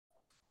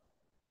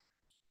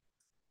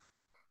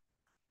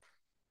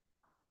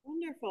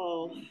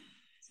Wonderful.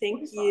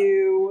 Thank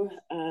you.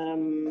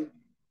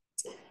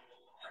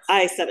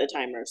 I set a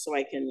timer so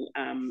I can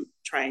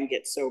try and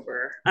get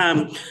sober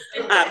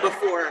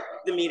before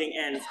the meeting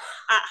ends.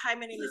 Hi,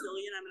 my name is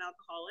Leah and I'm an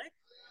alcoholic.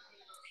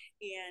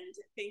 And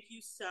thank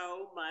you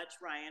so much,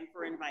 Ryan,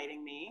 for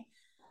inviting me.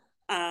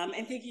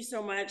 And thank you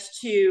so much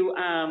to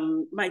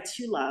my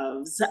two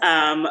loves,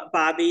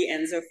 Bobby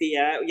and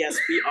Zofia. Yes,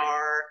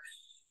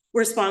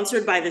 we're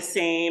sponsored by the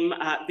same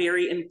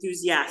very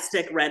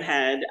enthusiastic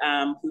redhead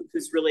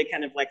who's really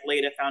kind of like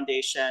laid a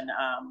foundation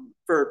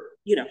for,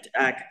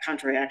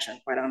 contrary action,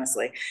 quite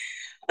honestly.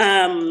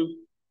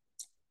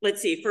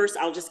 Let's see, first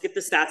I'll just get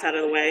the stats out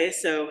of the way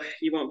so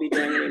you won't be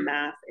doing any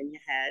math in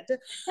your head.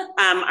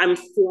 I'm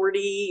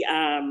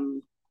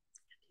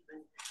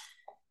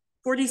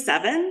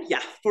 47. Yeah,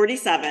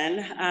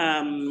 47.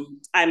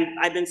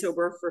 I've been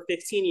sober for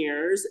 15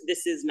 years.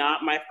 This is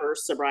not my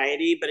first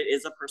sobriety, but it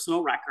is a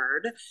personal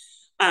record.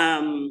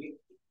 I'm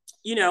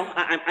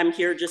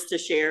here just to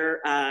share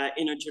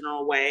in a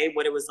general way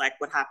what it was like,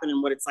 what happened,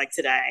 and what it's like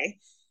today.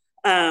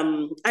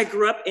 I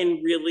grew up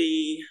in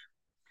really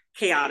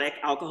chaotic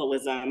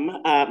alcoholism.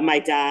 My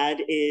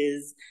dad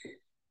is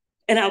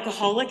an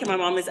alcoholic and my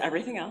mom is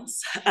everything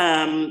else.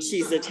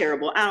 She's a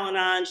terrible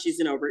Al-Anon. She's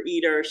an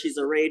overeater. She's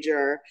a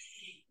rager.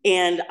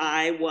 And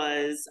I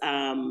was,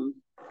 I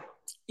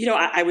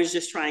was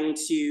just trying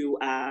to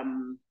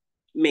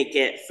make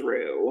it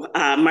through.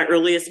 My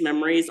earliest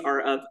memories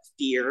are of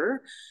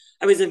fear.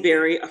 I was a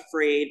very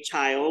afraid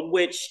child,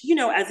 which,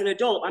 as an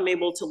adult, I'm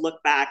able to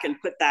look back and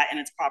put that in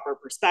its proper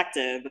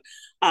perspective.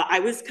 I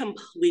was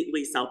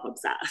completely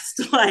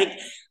self-obsessed. Like,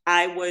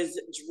 I was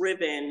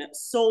driven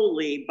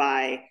solely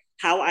by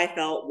how I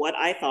felt, what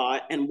I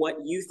thought, and what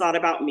you thought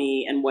about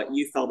me and what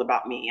you felt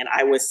about me. And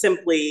I was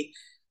simply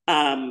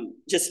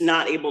just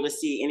not able to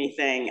see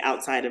anything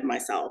outside of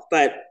myself.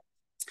 But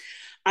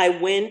I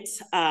went,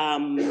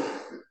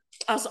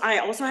 I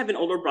also have an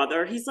older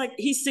brother. He's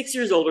 6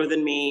 years older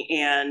than me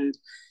and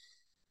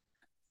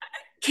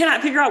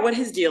cannot figure out what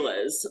his deal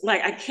is.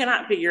 Like, I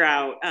cannot figure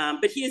out,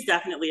 but he is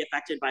definitely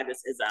affected by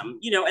this ism,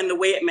 and the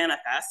way it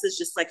manifests is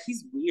just like,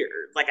 he's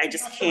weird. Like, I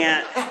just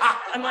can't,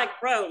 I'm like,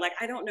 bro, like,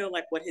 I don't know,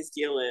 like, what his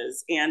deal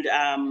is. And,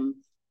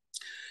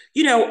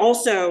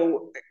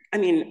 also, I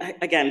mean,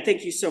 again,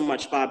 thank you so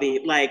much, Bobby.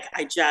 Like,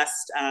 I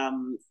just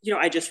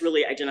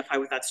really identify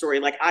with that story.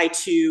 Like, I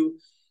too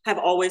have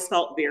always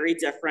felt very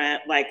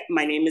different. Like,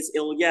 my name is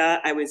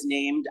Ilya. I was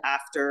named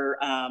after,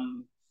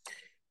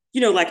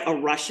 like a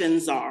Russian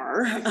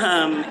czar.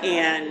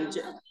 And,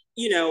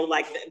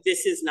 like,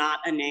 this is not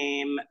a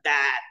name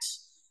that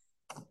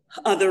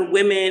other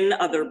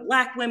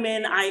Black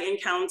women I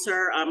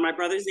encounter. My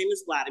brother's name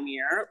is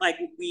Vladimir. Like,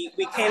 we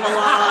came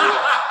along.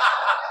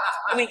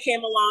 We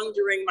came along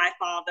during my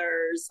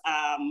father's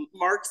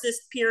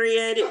Marxist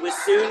period. It was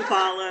soon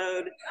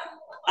followed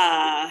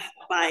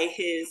by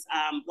his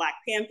Black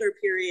Panther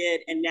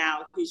period, and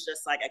now he's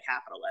just like a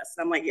capitalist.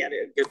 I'm like, yeah,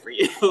 dude, good for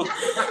you.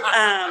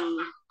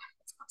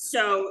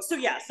 So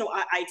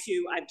I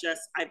too, I've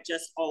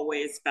just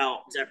always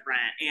felt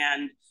different,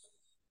 and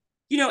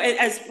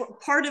as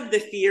part of the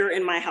fear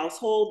in my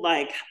household,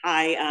 like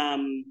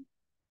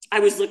I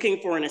was looking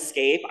for an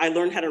escape. I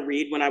learned how to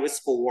read when I was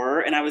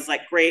 4, and I was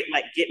like, great,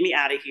 like, get me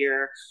out of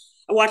here.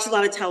 I watched a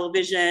lot of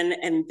television,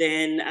 and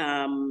then,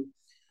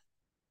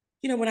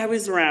 when I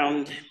was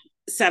around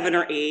 7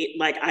 or 8,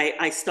 like,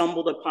 I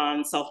stumbled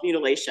upon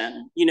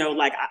self-mutilation.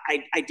 Like,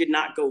 I did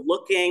not go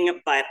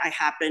looking, but I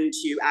happened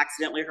to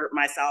accidentally hurt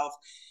myself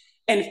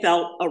and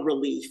felt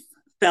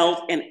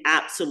an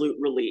absolute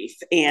relief.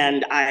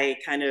 And I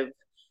kind of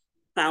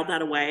filed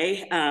that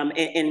away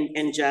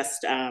and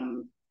just,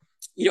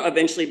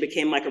 eventually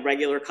became like a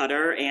regular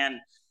cutter. And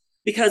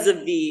because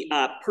of the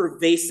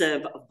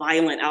pervasive,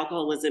 violent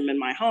alcoholism in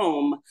my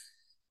home,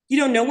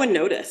 no one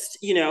noticed.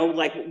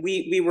 Like,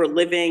 we were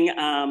living,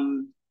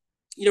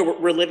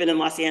 we're living in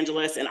Los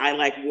Angeles, and I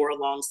like wore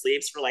long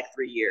sleeves for like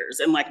 3 years,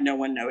 and like no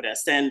one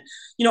noticed. And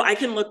I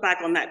can look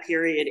back on that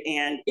period,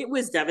 and it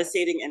was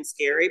devastating and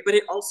scary, but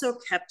it also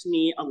kept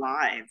me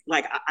alive.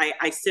 Like,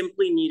 I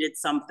simply needed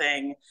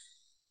something.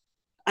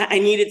 I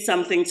needed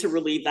something to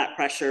relieve that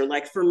pressure.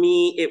 Like, for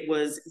me,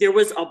 there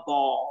was a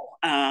ball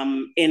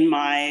in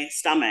my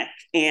stomach,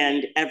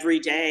 and every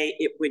day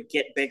it would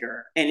get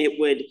bigger, and it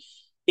would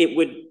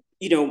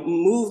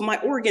move my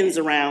organs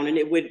around, and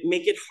it would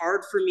make it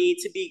hard for me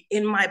to be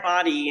in my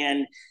body,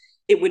 and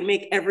it would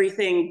make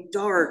everything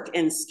dark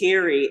and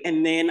scary.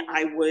 And then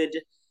I would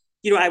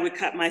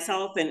cut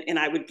myself, and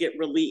I would get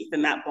relief,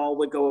 and that ball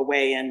would go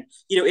away. And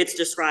it's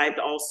described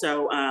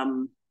also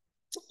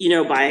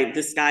by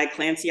this guy,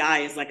 Clancy I,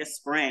 is like a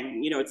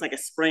spring. It's like a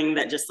spring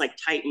that just like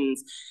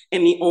tightens.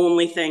 And the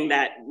only thing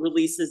that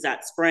releases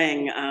that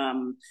spring,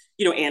 and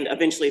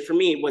eventually for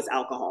me, was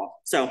alcohol.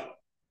 So,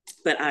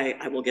 but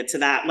I will get to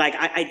that. Like,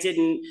 I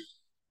didn't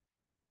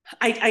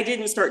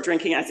start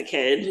drinking as a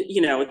kid.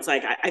 It's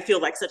like, I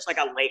feel like such like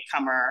a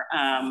latecomer,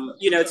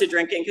 to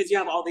drinking, because you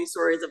have all these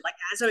stories of like,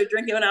 I started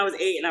drinking when I was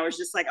 8, and I was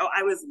just like, oh,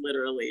 I was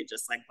literally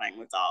just like playing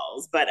with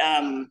dolls. But,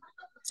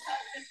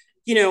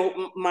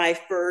 my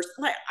first,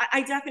 like,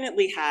 I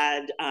definitely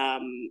had,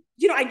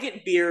 I'd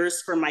get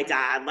beers from my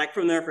dad, like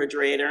from the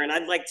refrigerator, and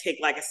I'd like take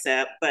like a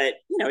sip, but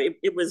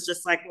it was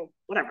just like, well,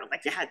 whatever,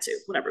 like you had to,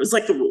 whatever. It was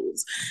like the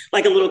rules,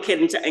 like a little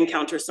kid to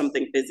encounter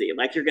something fizzy,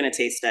 like you're going to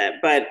taste it.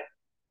 But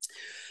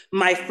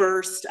my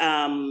first,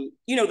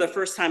 the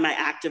first time I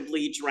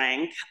actively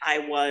drank, I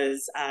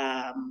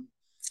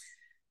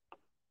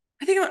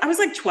think I was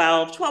like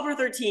 12 or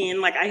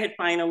 13. Like I had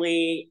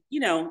finally,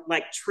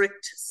 like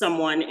tricked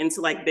someone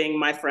into like being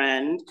my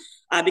friend.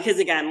 Because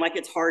again, like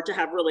it's hard to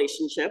have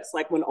relationships,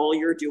 like when all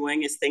you're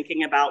doing is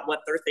thinking about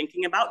what they're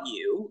thinking about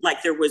you.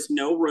 Like there was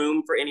no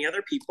room for any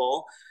other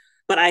people.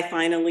 But I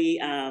finally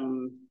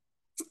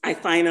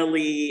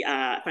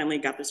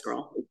got this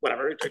girl,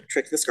 whatever,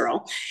 tricked this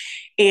girl.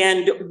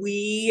 And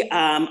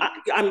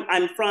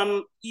I'm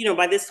from,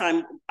 by this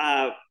time,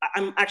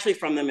 I'm actually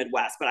from the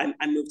Midwest, but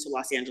I moved to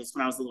Los Angeles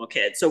when I was a little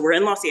kid. So we're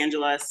in Los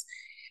Angeles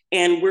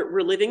and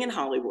we're living in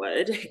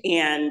Hollywood.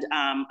 And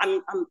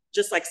I'm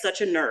just like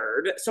such a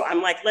nerd. So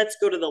I'm like, let's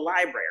go to the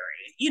library,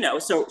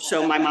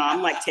 so my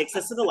mom like takes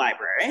us to the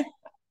library.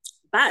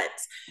 But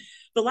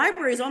the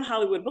library is on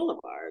Hollywood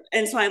Boulevard.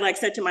 And so I like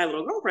said to my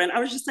little girlfriend, I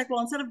was just like,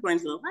 well, instead of going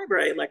to the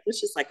library, like, let's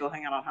just like go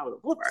hang out on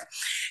Hollywood Boulevard.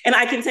 And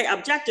I can say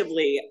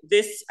objectively,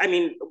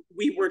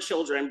 we were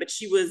children, but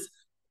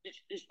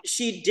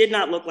she did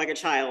not look like a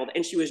child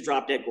and she was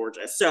drop dead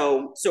gorgeous.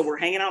 So we're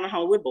hanging out on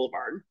Hollywood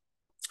Boulevard.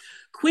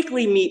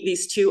 Quickly meet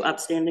these two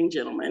upstanding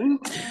gentlemen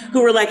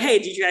who were like, hey,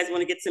 did you guys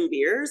want to get some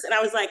beers? And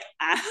I was like,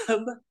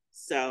 absolutely.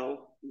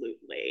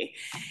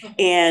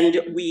 And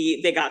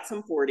they got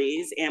some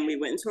 40s and we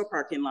went into a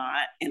parking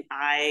lot and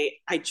I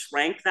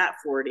drank that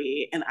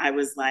 40 and I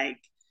was like,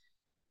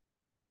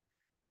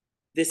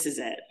 this is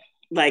it.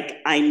 Like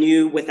I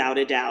knew without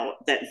a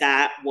doubt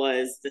that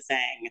was the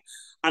thing.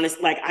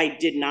 Honestly, like I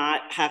did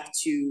not have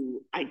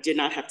to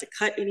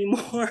cut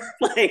anymore.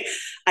 Like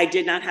I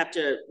did not have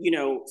to,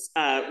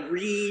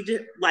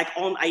 read like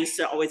all. I used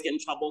to always get in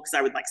trouble because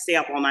I would like stay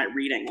up all night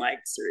reading.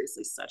 Like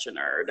seriously, such a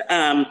nerd.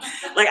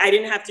 Like I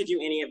didn't have to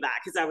do any of that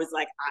because I was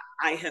like,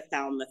 I have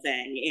found the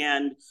thing.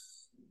 And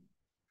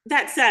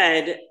that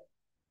said,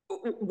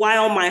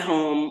 while my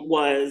home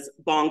was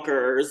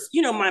bonkers,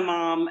 my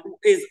mom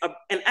is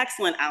an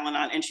excellent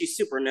Al-Anon and she's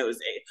super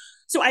nosy.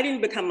 So I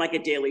didn't become like a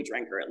daily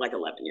drinker at like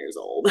 11 years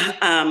old. But,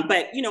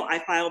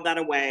 I filed that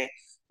away.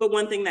 But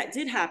one thing that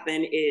did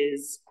happen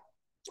is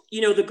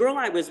the girl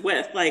I was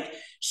with, like,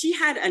 she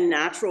had a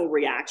natural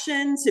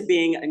reaction to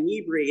being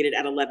inebriated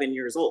at 11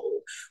 years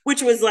old,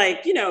 which was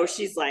like,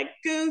 she's like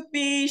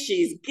goofy,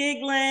 she's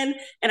giggling.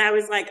 And I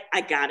was like, I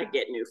gotta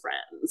get new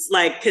friends,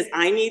 like, because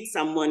I need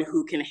someone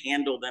who can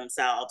handle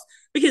themselves,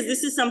 because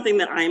this is something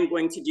that I'm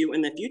going to do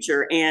in the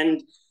future.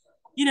 And,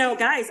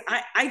 guys,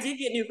 I did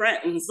get new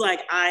friends.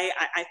 Like,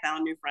 I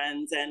found new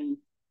friends. And,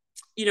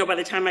 by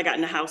the time I got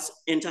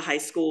into high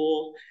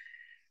school,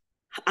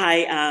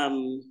 I,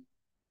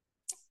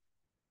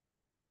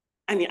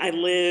 I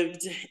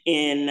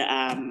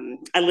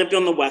lived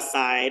on the West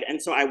Side.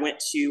 And so I went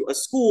to a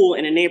school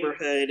in a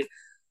neighborhood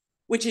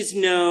which is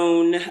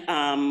known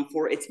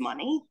for its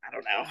money. I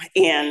don't know.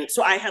 And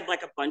so I had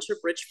like a bunch of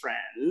rich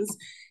friends,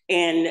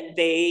 and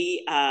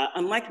they,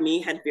 unlike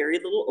me, had very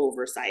little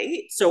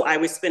oversight. So I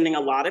was spending a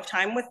lot of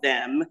time with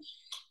them,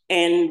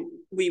 and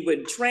we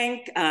would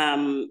drink.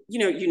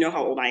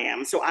 How old I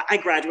am. So I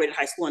graduated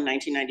high school in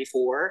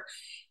 1994.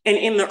 And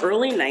in the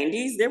early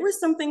 90s, there was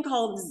something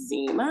called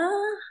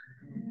Zima.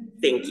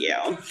 Thank you.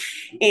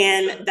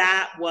 And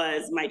that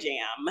was my jam.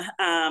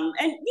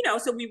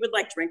 So we would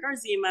like drink our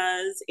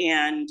Zimas,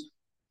 and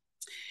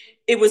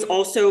it was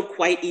also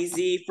quite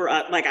easy for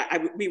us. Like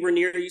we were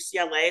near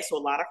UCLA, so a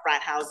lot of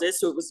frat houses.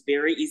 So it was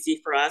very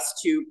easy for us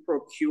to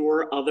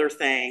procure other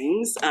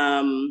things.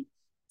 And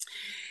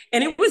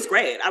it was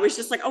great. I was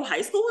just like, oh,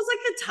 high school was like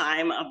the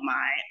time of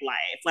my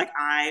life. Like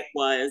I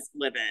was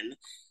living.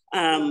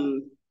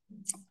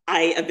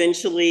 I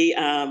eventually,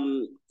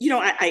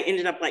 I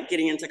ended up like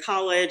getting into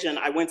college, and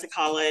I went to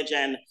college,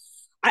 and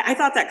I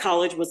thought that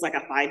college was like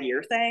a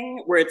 5-year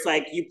thing where it's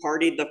like you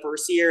partied the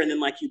first year and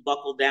then like you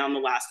buckled down the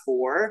last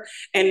 4.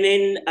 And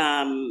then,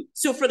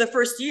 so for the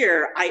first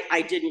year,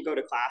 I didn't go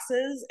to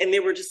classes, and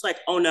they were just like,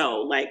 oh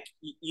no, like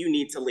you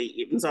need to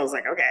leave. And so I was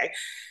like, okay.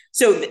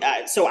 So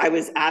I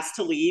was asked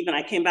to leave, and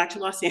I came back to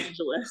Los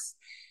Angeles,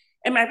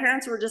 and my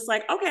parents were just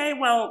like, okay,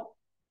 well,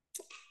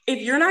 if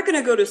you're not going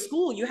to go to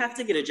school, you have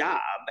to get a job.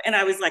 And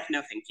I was like,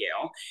 no, thank you.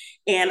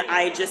 And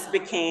I just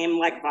became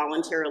like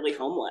voluntarily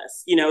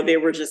homeless. They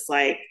were just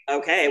like,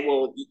 okay,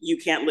 well, you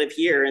can't live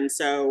here. And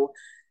so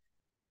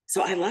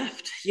I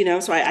left,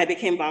 so I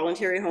became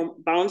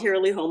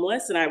voluntarily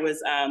homeless, and I was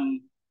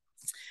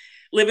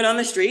living on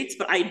the streets.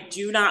 But I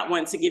do not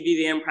want to give you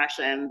the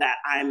impression that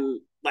I'm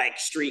like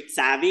street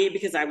savvy,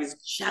 because I was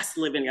just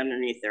living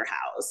underneath their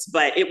house,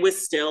 but it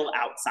was still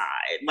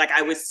outside. Like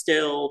I was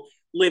still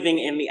living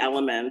in the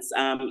elements,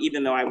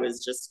 even though I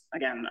was just,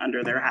 again,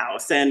 under their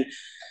house. And,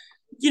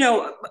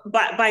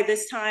 but by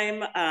this time,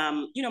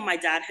 my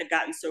dad had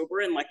gotten sober,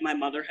 and like my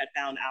mother had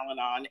found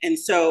Al-Anon. And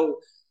so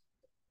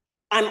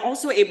I'm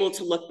also able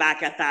to look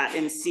back at that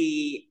and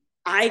see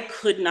I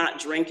could not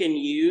drink and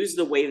use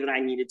the way that I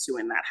needed to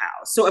in that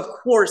house. So of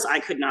course I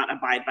could not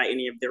abide by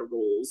any of their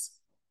rules.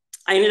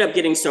 I ended up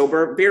getting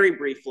sober very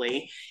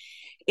briefly.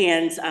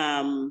 And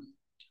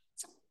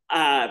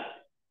uh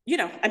you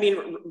know, I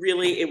mean,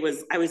 really,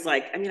 I was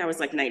like, I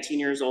was like 19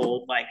 years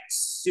old, like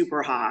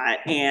super hot.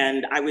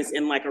 And I was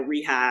in like a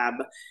rehab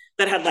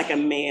that had like a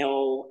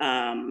male,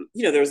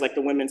 you know, there was like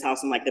the women's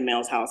house and like the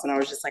male's house. And I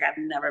was just like, I've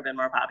never been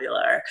more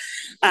popular.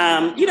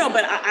 You know,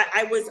 but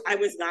I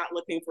was not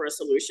looking for a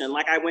solution.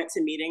 Like I went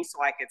to meetings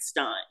so I could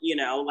stunt, you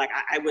know, like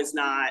I was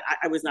not,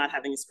 I was not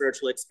having a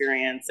spiritual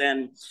experience.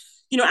 And,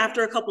 you know,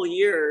 after a couple of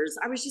years,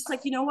 I was just like,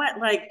 you know what,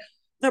 like,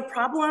 the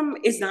problem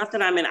is not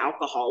that I'm an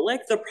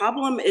alcoholic. The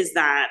problem is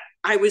that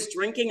I was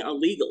drinking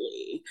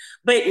illegally.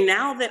 But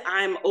now that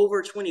I'm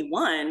over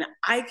 21,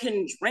 I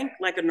can drink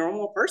like a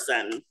normal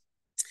person.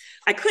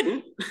 I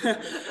couldn't,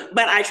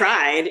 but I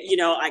tried, you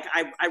know, like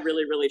I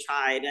really, really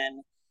tried.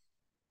 And,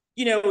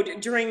 you know,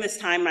 during this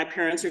time, my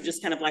parents are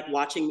just kind of like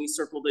watching me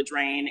circle the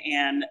drain.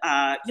 And,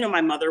 you know,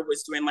 my mother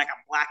was doing like a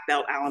black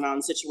belt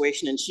Al-Anon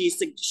situation. And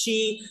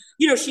you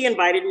know, she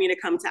invited me to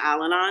come to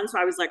Al-Anon. So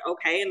I was like,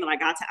 okay. And then I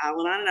got to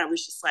Al-Anon and I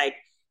was just like,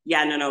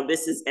 yeah, no,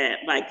 this is it.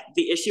 Like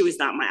the issue is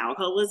not my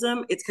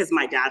alcoholism. It's because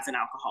my dad's an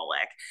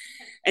alcoholic.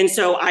 And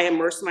so I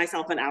immersed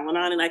myself in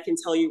Al-Anon. And I can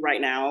tell you right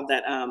now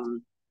that,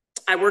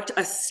 I worked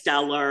a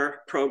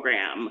stellar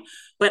program,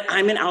 but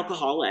I'm an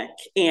alcoholic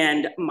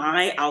and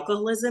my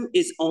alcoholism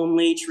is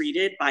only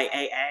treated by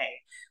AA.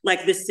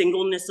 Like the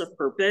singleness of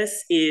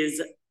purpose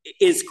is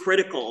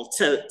critical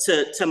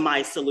to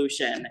my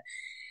solution.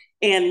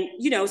 And,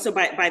 you know, so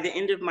by the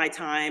end of my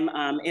time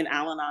in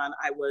Al-Anon,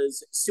 I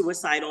was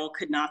suicidal,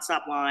 could not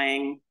stop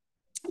lying,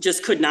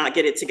 just could not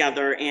get it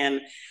together.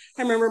 And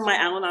I remember my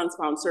Al-Anon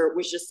sponsor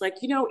was just like,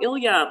 you know,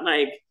 Ilya,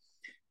 like,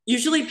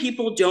 usually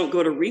people don't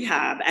go to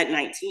rehab at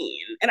 19.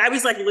 And I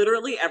was like,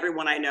 literally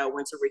everyone I know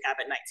went to rehab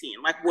at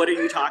 19. Like, what are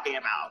you talking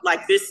about?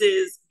 Like, this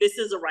is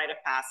a rite of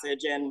passage.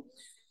 And,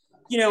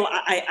 you know,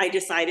 I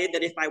decided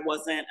that if I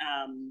wasn't,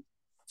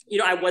 you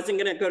know, I wasn't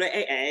going to go to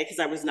AA because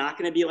I was not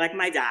going to be like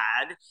my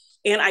dad.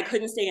 And I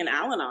couldn't stay in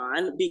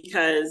Al-Anon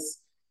because,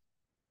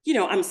 you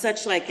know, I'm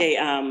such like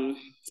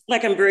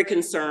like I'm very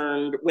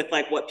concerned with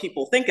like what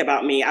people think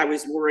about me. I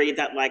was worried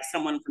that like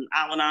someone from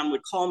Al-Anon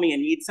would call me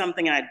and need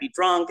something and I'd be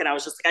drunk. And I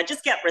was just like, I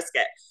just can't risk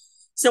it.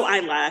 So I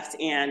left.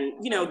 And,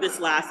 you know, the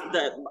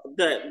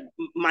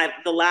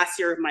last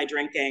year of my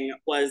drinking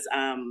was,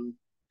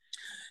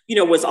 you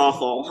know, was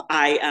awful.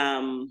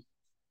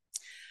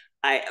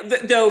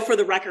 Though for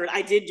the record,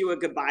 I did do a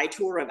goodbye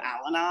tour of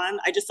Al-Anon.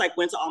 I just like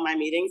went to all my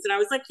meetings and I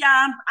was like,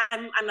 yeah,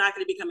 I'm not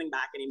going to be coming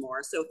back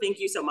anymore. So thank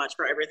you so much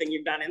for everything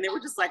you've done. And they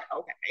were just like,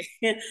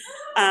 okay,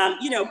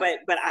 you know, but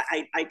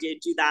I did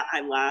do that.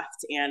 I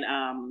left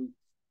and,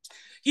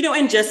 you know,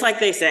 and just like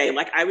they say,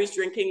 like I was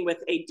drinking with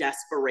a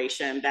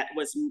desperation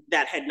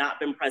that had not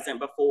been present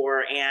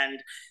before. And,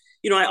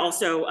 you know, I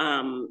also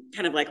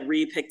kind of like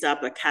re-picked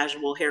up a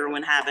casual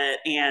heroin habit.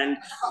 And,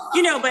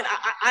 you know, but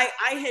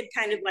I had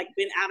kind of like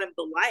been out of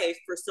the life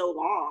for so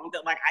long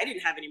that like I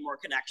didn't have any more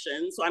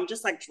connections. So I'm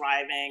just like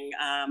driving,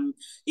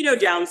 you know,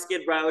 down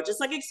Skid Row, just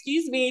like,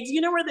 excuse me, do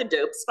you know where the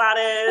dope spot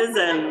is?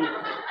 And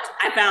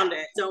I found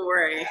it, don't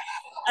worry.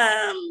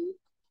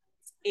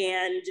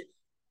 And,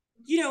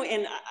 you know,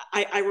 and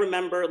I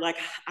remember like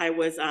I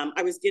was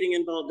getting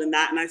involved in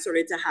that and I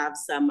started to have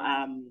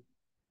some,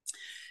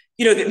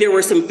 you know, there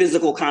were some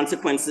physical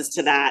consequences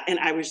to that. And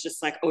I was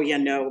just like, oh yeah,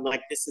 no,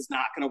 like this is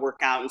not going to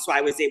work out. And so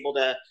I was able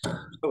to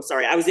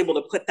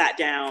put that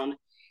down.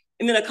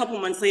 And then a couple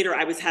months later,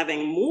 I was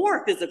having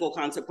more physical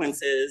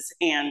consequences.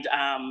 And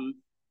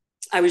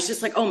I was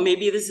just like, oh,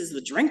 maybe this is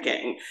the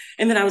drinking.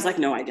 And then I was like,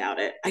 no, I doubt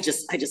it. I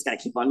just got to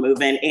keep on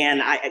moving.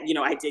 And you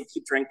know, I did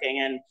keep drinking.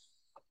 And,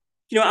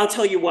 you know, I'll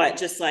tell you what,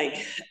 just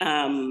like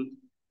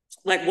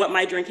what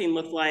my drinking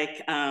looked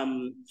like,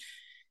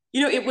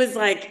 you know, it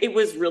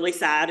was really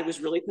sad. It was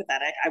really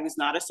pathetic. I was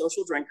not a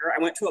social drinker.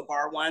 I went to a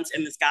bar once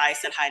and this guy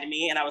said hi to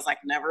me and I was like,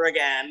 never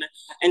again.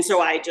 And so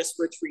I just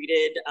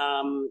retreated,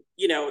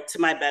 you know, to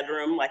my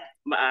bedroom. Like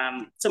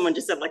someone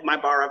just said like my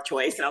bar of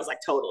choice. And I was like,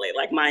 totally,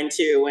 like mine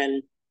too.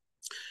 And,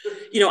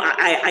 you know,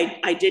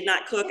 I did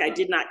not cook. I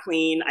did not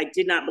clean. I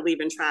did not believe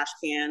in trash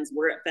cans.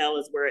 Where it fell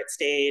is where it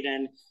stayed.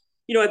 And,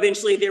 you know,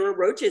 eventually there were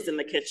roaches in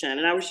the kitchen.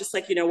 And I was just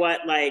like, you know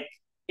what, like,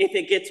 if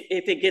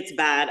it gets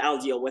bad, I'll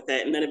deal with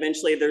it. And then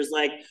eventually there's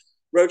like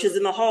roaches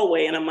in the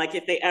hallway. And I'm like,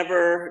 if they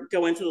ever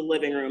go into the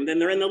living room, then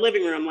they're in the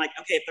living room. I'm like,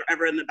 okay, if they're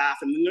ever in the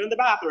bathroom, then they're in the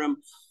bathroom.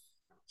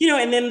 You know,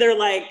 and then they're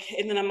like,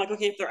 and then I'm like,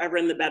 okay, if they're ever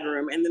in the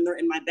bedroom, and then they're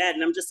in my bed.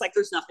 And I'm just like,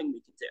 there's nothing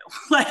we can do.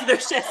 Like,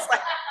 there's just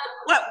like,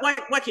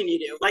 what can you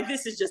do? Like,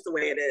 this is just the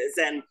way it is.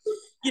 And,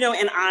 you know,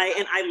 and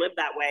I live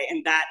that way.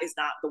 And that is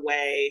not the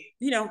way,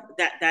 you know,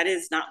 that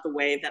is not the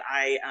way that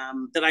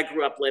I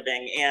grew up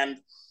living. And,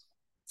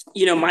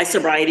 you know, my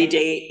sobriety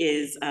date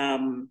is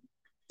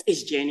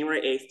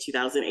January 8th,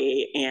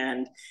 2008.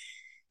 And,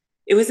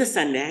 It was a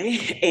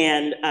Sunday,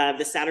 and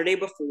the Saturday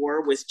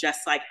before was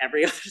just like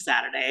every other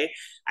Saturday.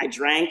 I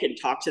drank and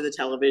talked to the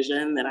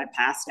television, then I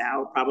passed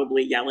out,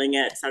 probably yelling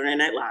at Saturday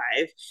Night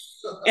Live.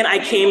 And I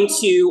came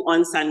to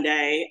on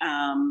Sunday,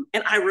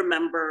 and I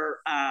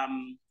remember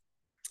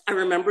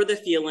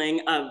the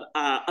feeling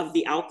of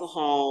the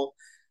alcohol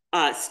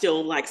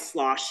still like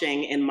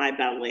sloshing in my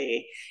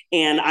belly.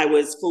 And I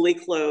was fully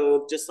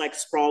clothed, just like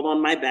sprawled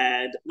on my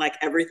bed, like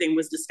everything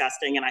was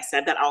disgusting. And I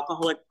said that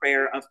alcoholic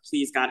prayer of,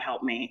 please, God,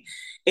 help me.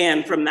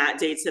 And from that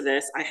day to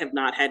this, I have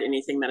not had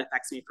anything that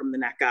affects me from the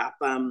neck up.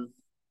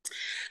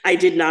 I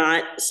did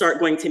not start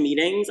going to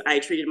meetings. I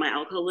treated my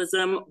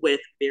alcoholism with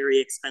very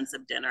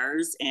expensive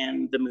dinners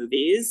and the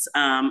movies.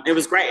 It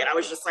was great. I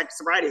was just like,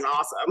 sobriety is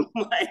awesome.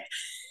 Like,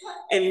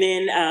 and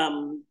then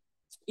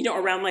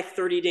around like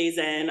 30 days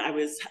in, I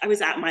was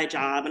at my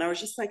job and I was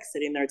just like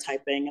sitting there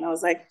typing and I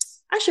was like,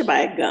 I should buy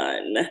a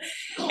gun.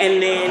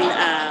 And then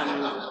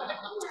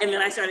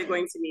I started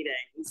going to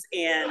meetings.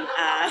 And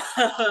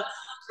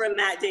from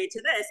that day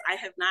to this, I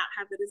have not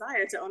had the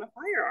desire to own a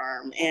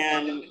firearm.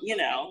 And,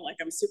 like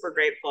I'm super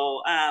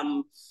grateful.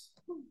 I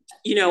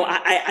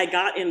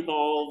got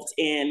involved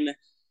in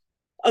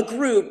a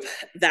group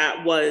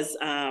that was,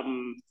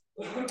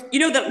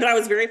 that I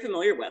was very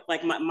familiar with.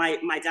 Like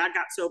my dad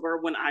got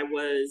sober when I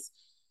was,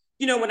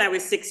 when I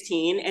was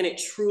 16, and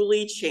it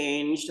truly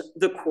changed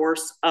the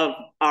course of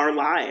our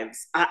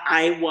lives.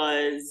 I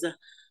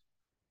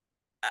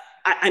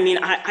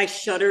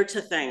shudder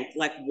to think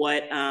like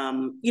what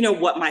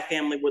my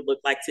family would look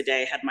like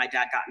today had my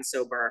dad gotten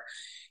sober.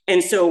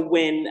 And so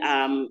when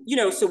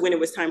when it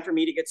was time for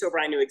me to get sober,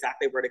 I knew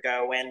exactly where to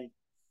go. And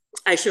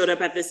I showed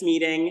up at this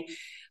meeting.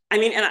 I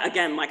mean, and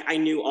again, like I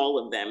knew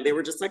all of them. They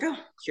were just like, oh,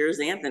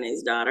 here's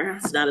Anthony's daughter.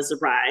 It's not a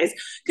surprise.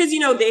 Because,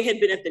 they had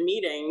been at the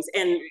meetings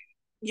and,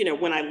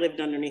 when I lived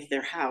underneath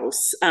their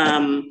house,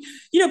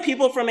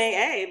 people from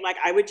AA, like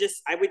I would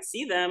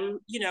see them,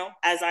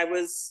 as I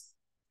was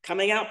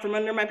coming out from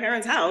under my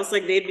parents' house,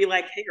 like they'd be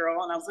like, hey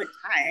girl. And I was like,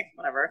 hi,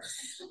 whatever.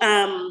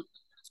 And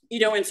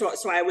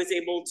so I was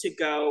able to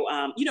go,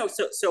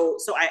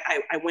 so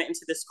I went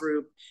into this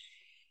group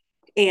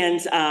and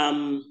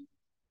I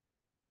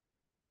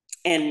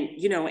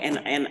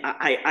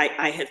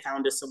had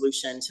found a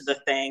solution to the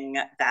thing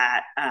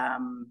that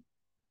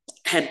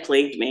had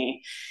plagued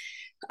me.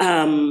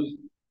 One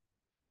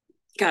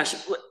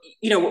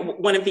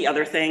of the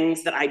other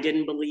things that I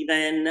didn't believe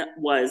in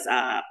was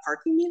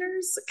parking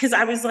meters, because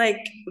I was like,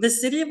 the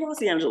city of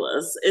Los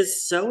Angeles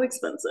is so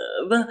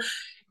expensive.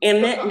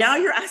 And then, now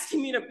you're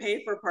asking me to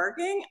pay for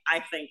parking?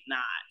 I think not.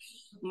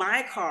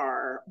 My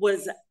car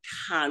was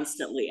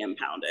constantly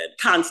impounded,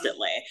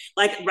 constantly.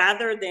 Like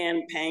rather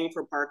than paying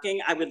for parking,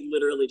 I would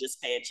literally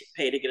just pay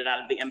to get it out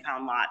of the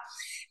impound lot.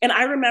 And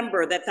I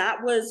remember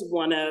that was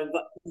one of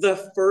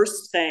the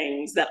first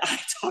things that I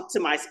talked to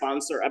my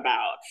sponsor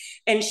about.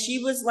 And she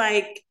was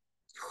like,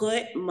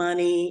 put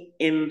money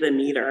in the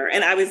meter.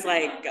 And I was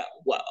like,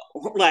 whoa,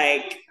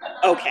 like,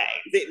 okay,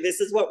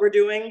 this is what we're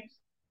doing.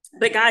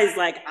 But guys,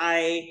 like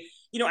I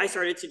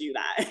started to do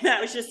that. And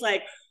I was just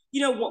like,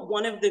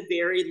 one of the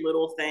very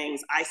little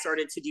things I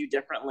started to do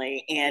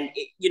differently. And,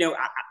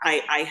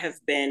 I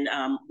have been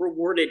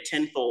rewarded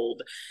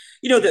tenfold.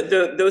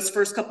 Those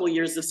first couple of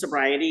years of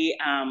sobriety,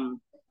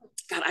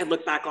 God, I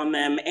look back on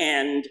them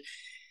and,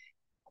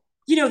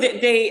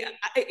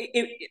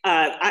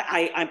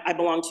 I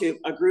belong to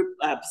a group,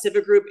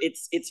 Pacific group.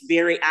 It's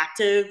very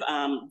active,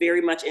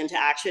 very much into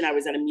action. I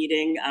was at a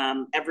meeting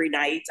every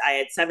night. I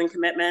had 7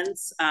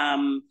 commitments.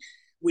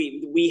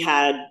 We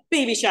had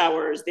baby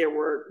showers. There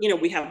were,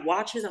 we have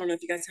watches. I don't know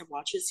if you guys have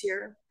watches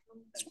here,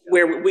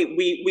 where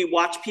we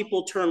watch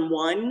people turn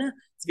 1.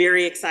 It's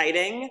very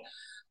exciting.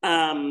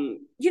 There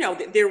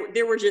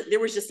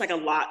was just like a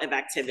lot of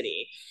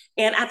activity.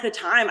 And at the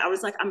time I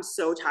was like, I'm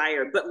so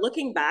tired. But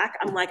looking back,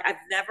 I'm like, I've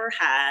never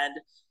had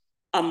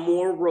a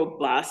more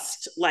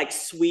robust, like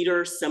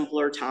sweeter,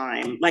 simpler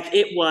time. Like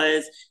it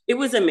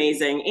was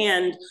amazing.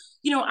 And,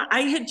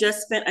 I had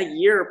just spent a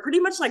year pretty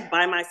much like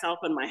by myself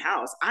in my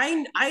house.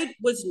 I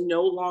was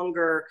no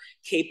longer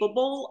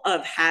capable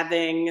of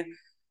having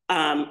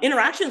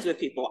interactions with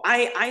people.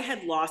 I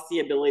had lost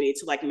the ability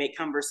to like make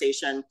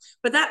conversation,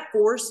 but that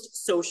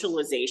forced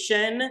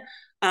socialization,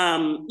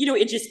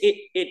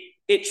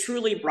 it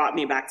truly brought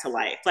me back to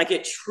life. Like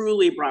it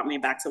truly brought me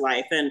back to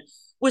life and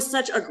was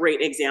such a great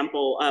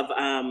example of,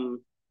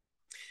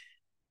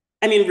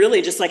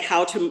 really just like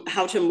how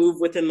to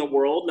move within the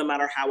world, no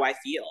matter how I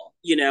feel.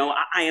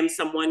 I am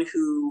someone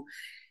who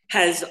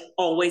has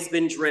always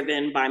been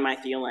driven by my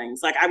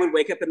feelings. Like I would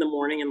wake up in the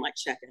morning and like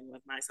check in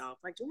with myself.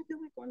 Like, do I feel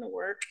like going to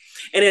work?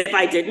 And if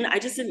I didn't, I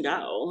just didn't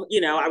go.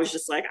 I was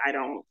just like, I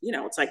don't,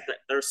 it's like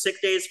there's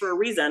sick days for a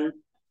reason,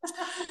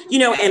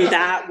 and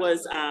that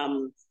was,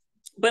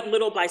 but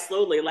little by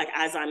slowly, like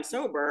as I'm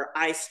sober,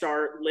 I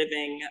start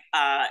living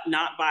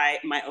not by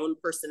my own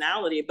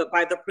personality, but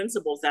by the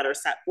principles that are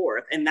set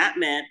forth. And that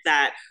meant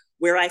that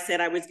where I said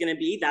I was going to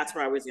be, that's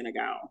where I was going to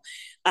go.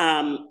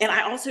 And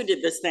I also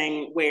did this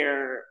thing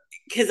where,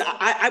 because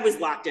I was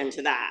locked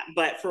into that,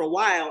 but for a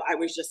while I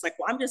was just like,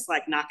 well, I'm just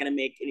like not going to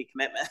make any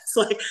commitments.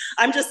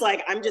 I'm just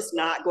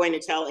not going to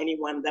tell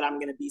anyone that I'm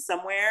going to be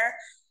somewhere.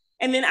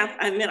 And then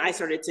I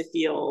started to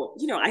feel,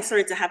 I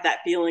started to have that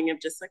feeling of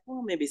just like,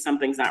 well, maybe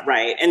something's not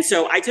right. And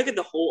so I took it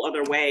the whole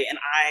other way. And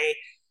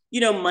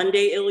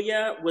Monday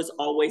Ilya was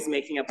always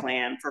making a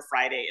plan for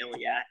Friday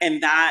Ilya.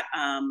 And that,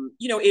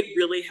 it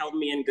really held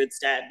me in good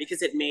stead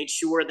because it made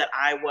sure that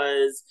I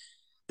was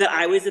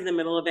in the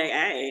middle of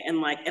AA,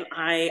 and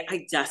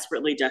I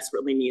desperately,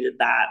 desperately needed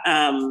that.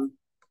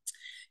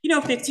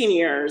 15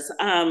 years.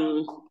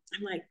 I'm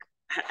like,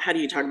 how do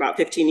you talk about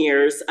 15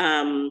 years?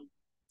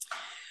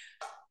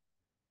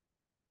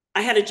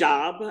 I had a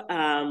job.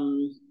 I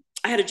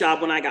had a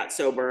job when I got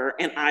sober,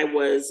 and I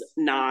was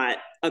not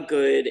a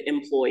good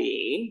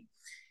employee.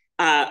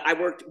 I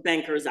worked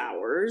banker's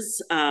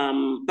hours,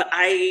 but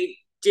I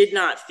did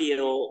not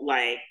feel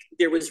like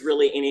there was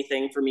really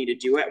anything for me to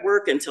do at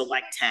work until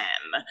like 10.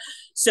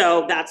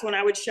 So that's when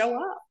I would show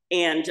up.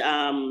 And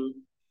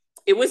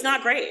it was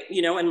not great,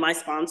 and my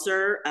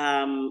sponsor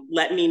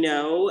let me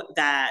know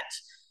that,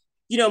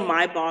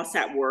 my boss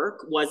at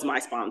work was my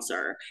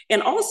sponsor.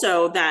 And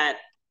also that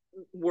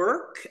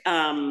work,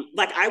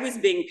 I was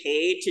being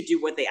paid to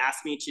do what they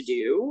asked me to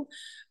do,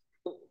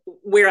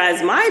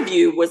 whereas my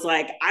view was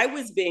like I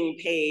was being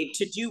paid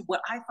to do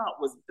what I thought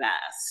was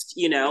best,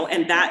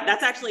 and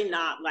that's actually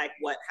not like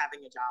what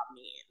having a job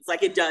means.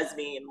 Like it does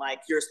mean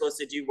like you're supposed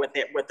to do what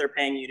they're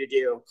paying you to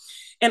do.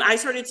 And I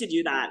started to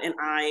do that, and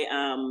I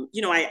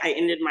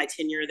ended my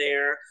tenure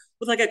there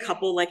with like a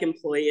couple like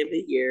employee of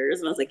the years,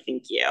 and I was like,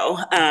 thank you.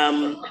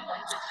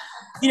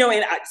 So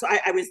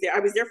I was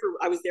there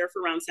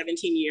for around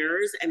 17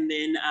 years. And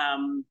then,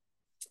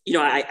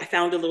 I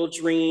found a little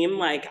dream.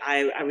 Like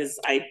I was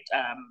like,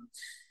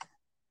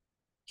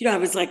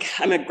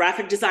 I'm a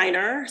graphic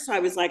designer. So I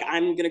was like,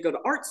 I'm going to go to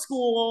art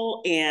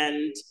school,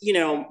 and,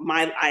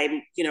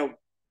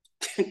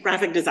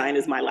 graphic design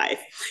is my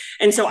life.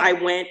 And so I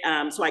went,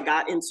 so I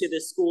got into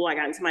this school, I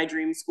got into my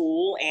dream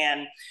school,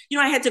 and,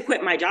 I had to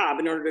quit my job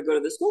in order to go to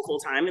the school full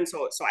time. And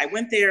so I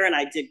went there and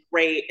I did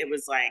great. It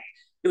was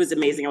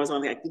amazing. I was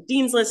on like the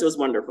dean's list. It was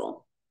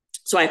wonderful.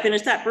 So I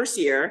finished that first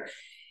year.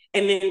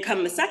 And then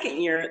come the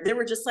second year, they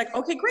were just like,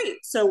 okay, great.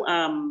 So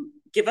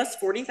give us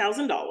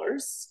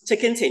 $40,000 to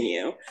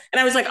continue. And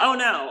I was like, oh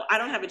no, I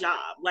don't have a job.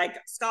 Like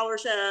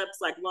scholarships,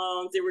 like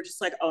loans. They were just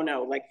like, oh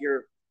no, like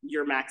you're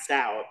maxed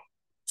out.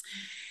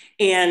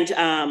 And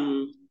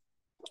I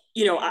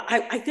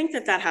think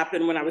that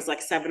happened when I was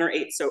like 7 or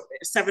 8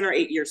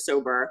 years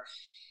sober.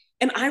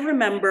 And I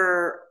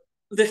remember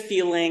the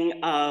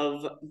feeling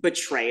of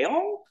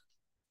betrayal,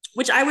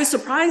 which I was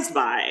surprised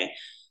by.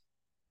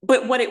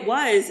 But what it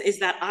was is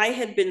that I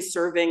had been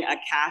serving a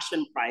cash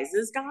and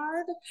prizes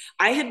God.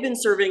 I had been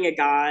serving a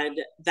God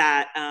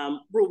that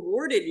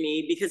rewarded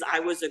me because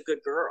I was a good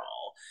girl.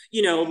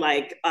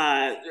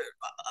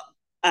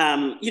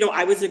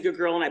 I was a good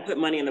girl and I put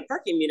money in the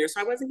parking meter,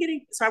 so I wasn't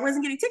getting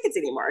tickets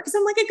anymore because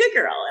I'm like a good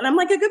girl and I'm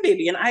like a good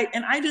baby, and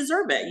I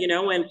deserve it,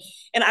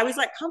 and I was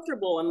like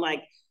comfortable, and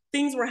like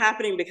things were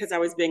happening because I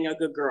was being a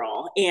good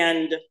girl.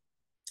 And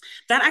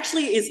that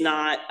actually is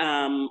not,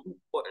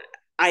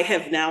 I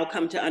have now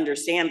come to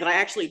understand that I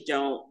actually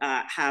don't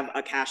have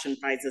a cash and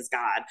prizes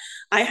God.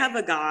 I have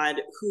a God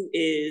who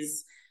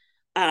is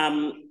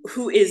an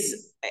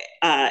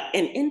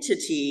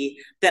entity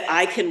that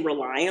I can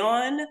rely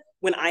on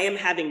when I am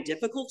having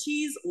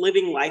difficulties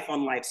living life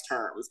on life's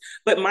terms.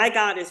 But my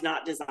God is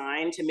not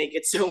designed to make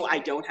it so I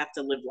don't have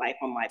to live life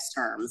on life's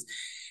terms.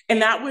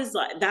 And I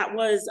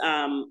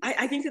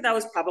think that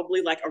was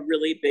probably like a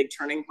really big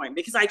turning point,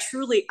 because I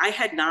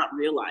had not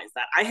realized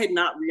that. I had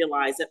not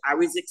realized that I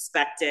was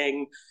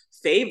expecting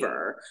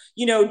favor,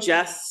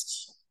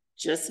 just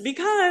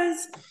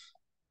because.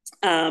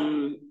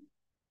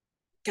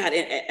 God,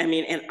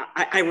 and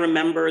I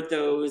remember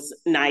those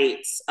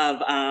nights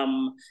of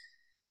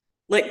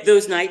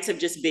those nights of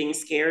just being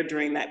scared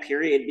during that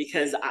period,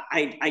 because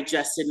I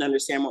just didn't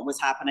understand what was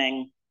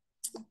happening.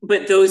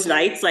 But those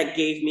nights like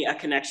gave me a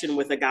connection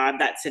with a God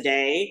that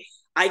today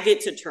I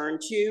get to turn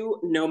to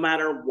no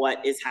matter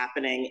what is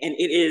happening. And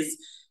it is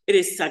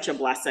such a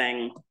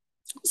blessing.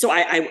 So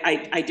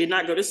I did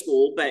not go to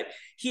school, but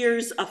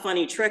here's a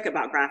funny trick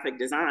about graphic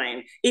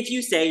design. If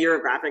you say you're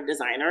a graphic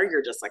designer,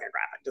 you're just like a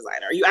graphic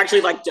designer. You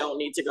actually like don't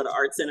need to go to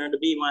art center to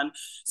be one.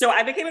 So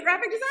I became a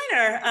graphic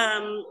designer,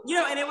 and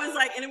it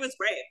was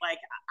great. Like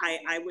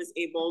I was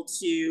able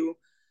to,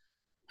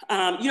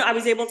 I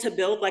was able to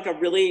build like a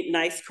really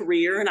nice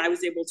career, and I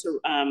was able to,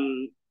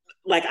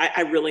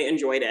 I really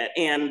enjoyed it.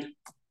 And,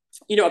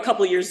 a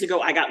couple of years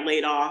ago, I got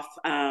laid off.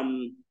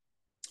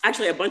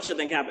 Actually, a bunch of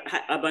things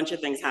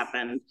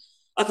happened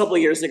a couple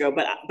of years ago,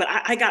 but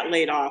I got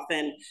laid off,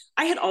 and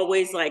I had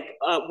always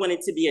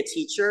wanted to be a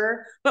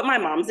teacher, but my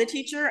mom's a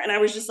teacher, and I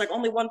was just like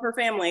only one per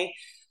family.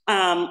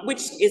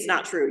 which is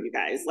not true, you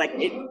guys. Like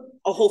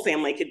a whole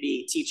family could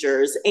be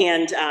teachers,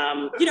 and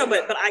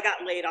but I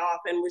got laid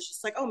off and was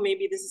just like, oh,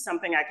 maybe this is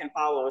something I can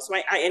follow. So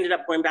I ended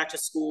up going back to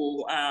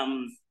school.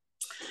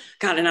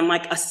 God, and I'm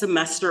like a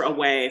semester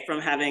away from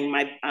having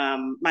my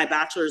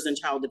bachelor's in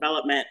child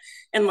development,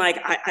 and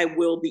like I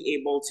will be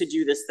able to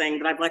do this thing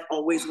that I've like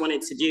always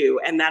wanted to do,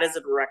 and that is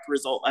a direct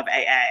result of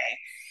AA.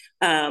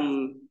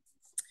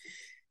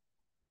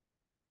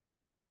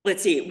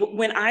 Let's see.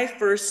 When I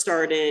first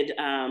started,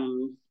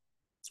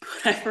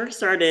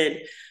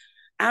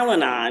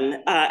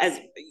 Al-Anon,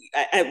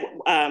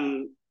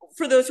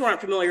 for those who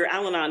aren't familiar,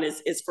 Al-Anon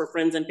is for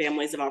friends and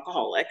families of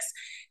alcoholics.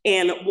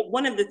 And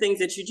one of the things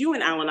that you do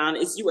in Al-Anon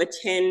is you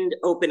attend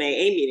open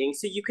AA meetings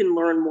so you can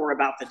learn more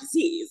about the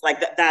disease.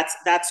 Like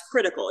that's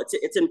critical.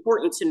 It's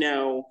important to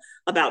know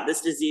about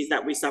this disease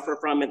that we suffer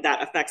from and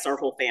that affects our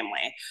whole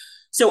family.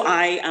 So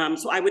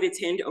I would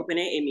attend open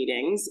AA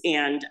meetings,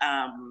 and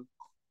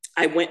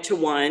I went to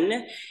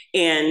one,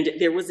 and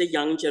there was a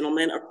young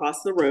gentleman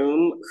across the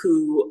room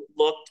who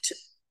looked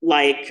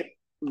like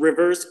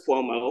Rivers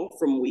Cuomo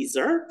from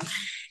Weezer.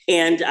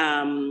 And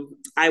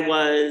I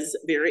was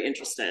very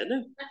interested.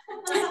 And,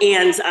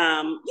 and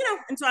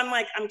so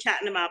I'm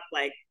chatting him up,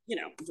 like,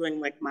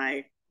 doing like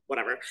my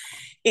whatever.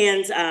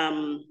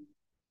 And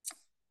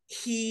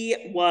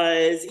he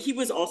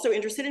was also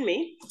interested in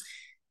me.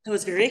 It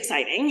was very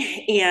exciting.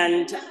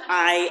 And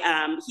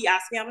he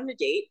asked me out on a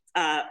date.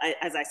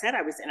 As I said,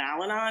 I was in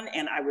Al-Anon,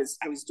 and I was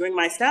doing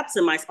my steps,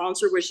 and my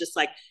sponsor was just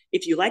like,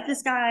 if you like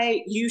this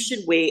guy, you should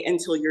wait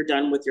until you're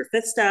done with your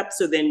 5th step,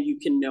 so then you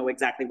can know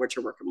exactly what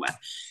you're working with.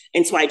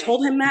 And so I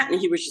told him that, and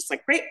he was just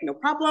like, great, no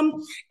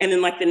problem. And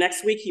then like the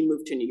next week he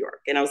moved to New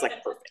York, and I was like,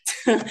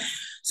 perfect.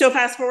 So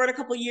fast forward a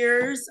couple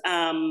years,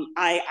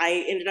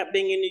 I ended up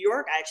being in New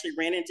York. I actually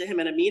ran into him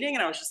in a meeting,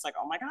 and I was just like,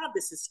 oh my God,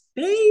 this is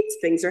fate.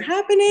 Things are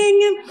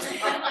happening.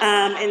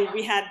 And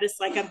we had this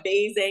like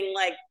amazing,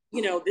 like,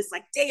 this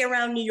like day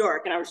around New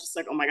York. And I was just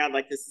like, oh my God,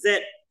 like this is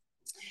it.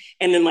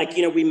 And then like,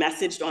 we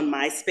messaged on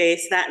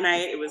MySpace that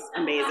night. It was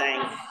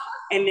amazing.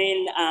 And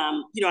then,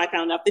 I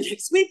found out the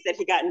next week that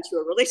he got into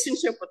a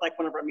relationship with like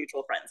one of our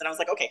mutual friends. And I was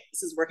like, okay,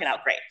 this is working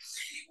out great.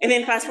 And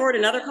then fast forward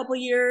another couple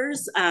of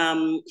years,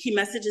 he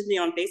messages me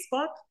on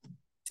Facebook,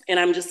 and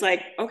I'm just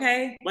like,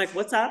 okay, like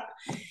what's up?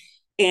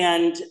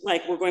 And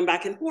like, we're going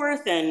back and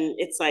forth, and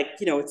it's like,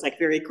 it's like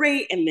very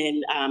great. And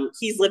then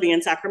he's living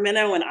in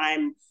Sacramento, and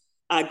I'm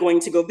going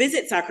to go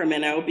visit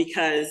Sacramento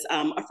because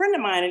a friend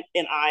of mine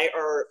and I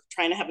are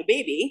trying to have a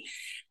baby.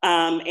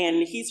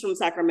 And he's from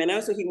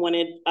Sacramento, so he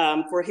wanted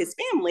for his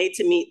family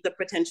to meet the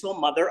potential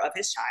mother of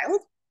his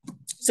child.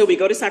 So we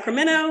go to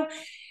Sacramento,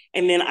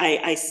 and then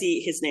I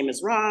see, his name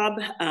is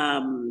Rob.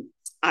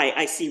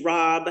 I see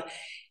Rob,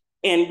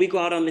 and we go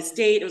out on this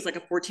date. It was like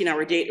a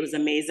 14-hour date. It was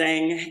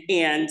amazing.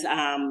 And,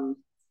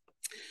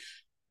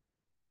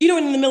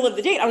 in the middle of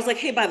the date, I was like,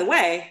 hey, by the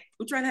way,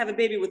 I'm trying to have a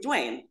baby with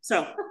Dwayne.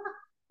 So,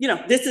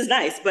 this is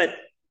nice, but,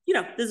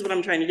 this is what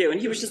I'm trying to do.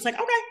 And he was just like,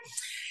 okay.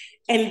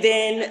 And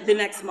then the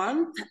next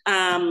month,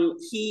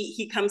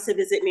 he comes to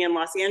visit me in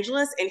Los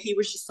Angeles, and he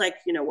was just like,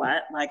 you know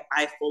what? Like,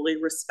 I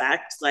fully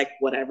respect like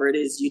whatever it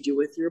is you do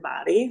with your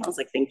body. I was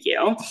like, thank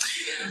you.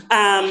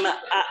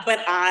 But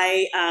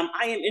I am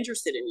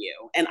interested in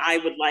you, and I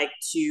would like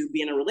to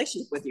be in a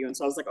relationship with you. And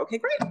so I was like, okay,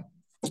 great.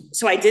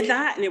 So I did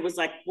that, and it was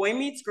like boy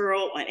meets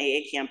girl on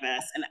AA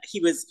campus. And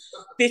he was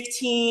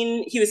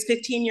 15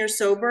 years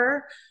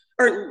sober,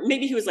 or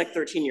maybe he was like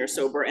 13 years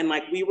sober. And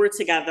like, we were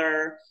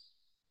together,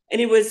 and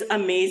it was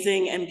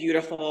amazing and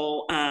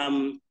beautiful.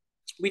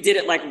 We did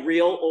it like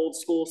real old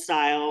school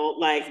style.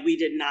 Like, we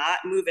did not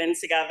move in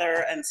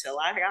together until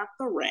I got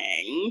the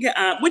ring,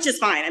 which is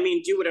fine. I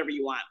mean, do whatever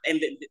you want.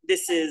 And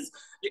this is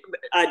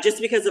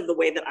just because of the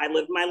way that I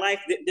lived my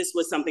life. This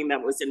was something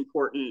that was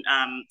important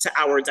to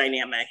our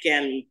dynamic.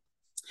 And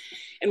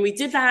we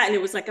did that, and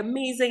it was like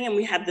amazing. And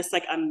we had this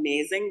like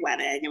amazing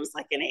wedding. It was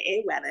like an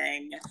AA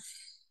wedding.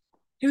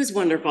 It was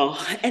wonderful.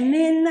 And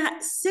then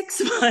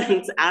 6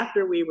 months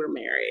after we were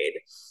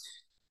married,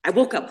 I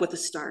woke up with a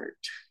start.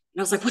 And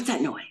I was like, what's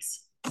that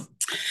noise?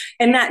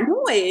 And that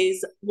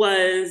noise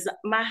was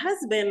my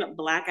husband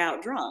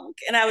blackout drunk.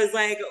 And I was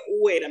like,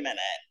 wait a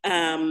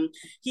minute.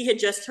 He had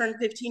just turned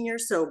 15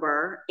 years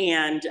sober.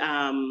 And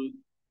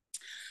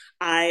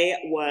I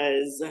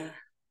was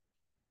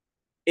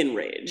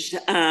enraged.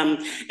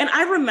 And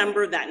I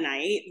remember that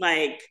night,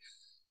 like,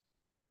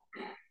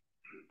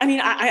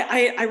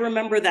 I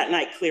remember that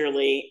night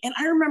clearly. And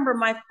I remember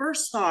my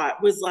first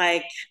thought was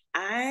like,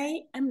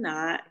 I am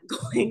not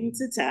going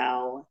to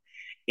tell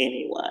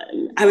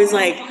anyone. I was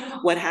like,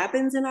 what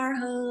happens in our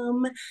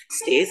home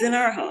stays in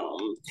our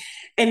home.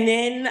 And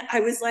then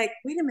I was like,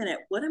 wait a minute,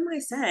 what am I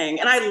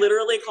saying? And I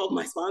literally called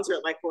my sponsor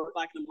at like 4:00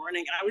 in the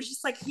morning. And I was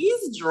just like,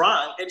 he's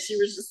drunk. And she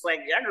was just like,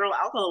 yeah, girl,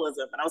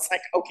 alcoholism. And I was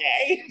like,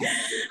 okay.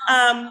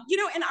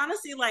 And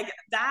honestly, like,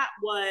 that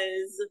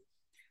was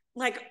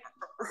like,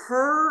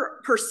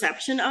 her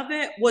perception of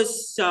it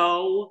was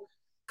so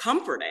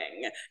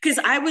comforting, because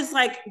I was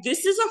like,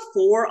 this is a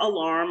 4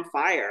 alarm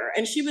fire.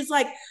 And she was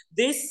like,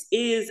 this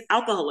is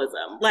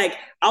alcoholism. Like,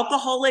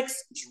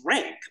 alcoholics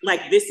drink.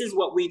 Like, this is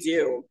what we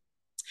do.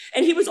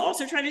 And he was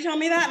also trying to tell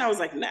me that. And I was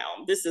like, no,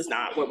 this is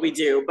not what we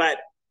do. But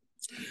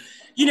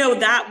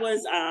that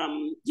was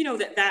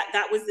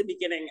that was the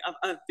beginning of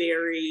a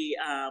very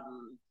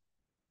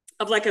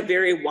of like a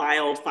very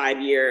wild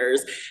 5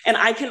 years. And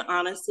I can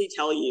honestly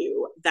tell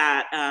you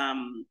that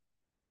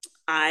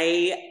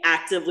I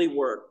actively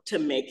worked to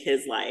make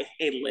his life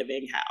a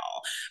living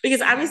hell, because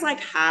I was like,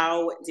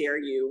 how dare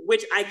you?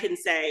 Which I can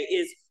say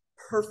is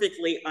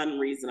perfectly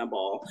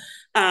unreasonable.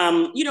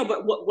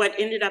 But what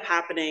ended up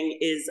happening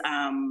is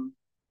I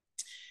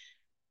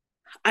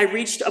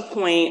reached a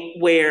point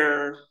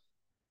where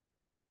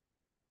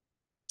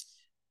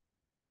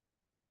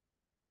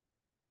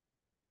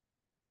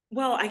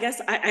I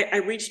guess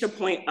I reached a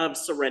point of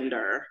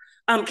surrender.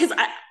 Because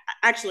I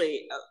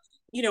actually,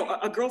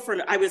 a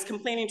girlfriend, I was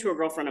complaining to a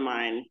girlfriend of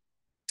mine.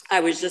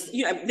 I was just,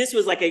 this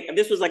was like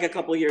a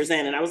couple years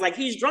in, and I was like,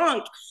 he's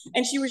drunk,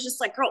 and she was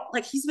just like, girl,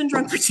 like, he's been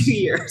drunk for 2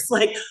 years.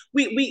 Like,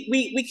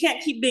 we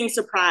can't keep being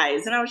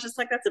surprised. And I was just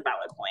like, that's a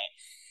valid point.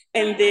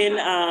 And then,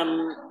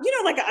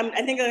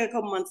 I think like a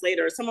couple months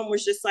later, someone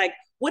was just like,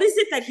 what is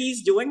it that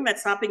he's doing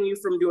that's stopping you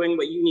from doing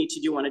what you need to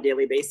do on a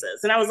daily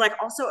basis? And I was like,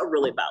 also a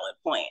really valid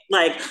point.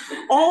 Like,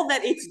 all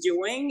that it's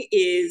doing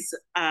is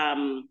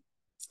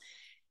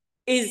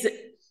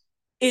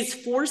is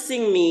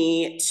forcing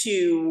me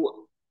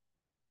to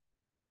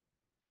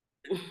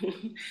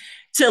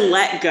to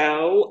let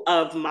go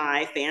of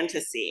my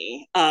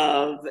fantasy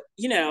of,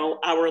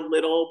 our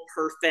little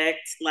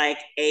perfect like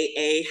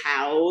AA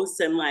house,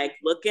 and like,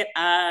 look at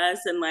us,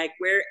 and like,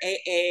 we're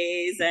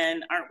AAs,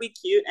 and aren't we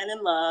cute and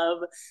in love?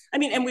 I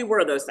mean, and we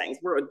were those things.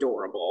 We're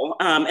adorable,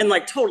 and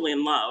like totally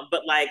in love,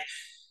 but like,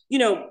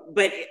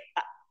 but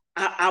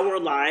our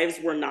lives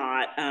were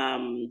not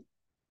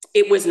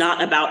it was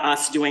not about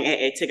us doing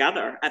AA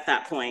together at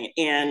that point.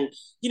 And,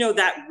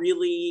 that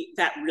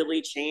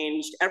really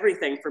changed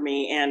everything for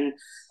me. And,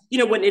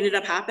 what ended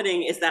up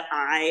happening is that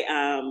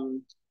I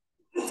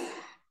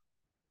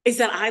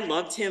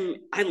loved him.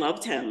 I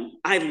loved him.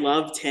 I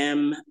loved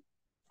him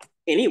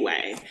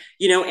anyway,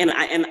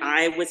 and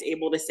I was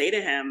able to say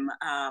to him,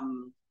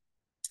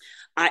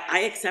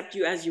 I accept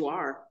you as you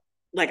are.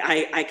 Like,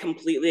 I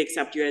completely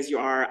accept you as you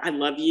are. I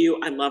love you.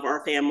 I love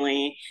our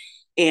family.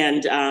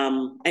 And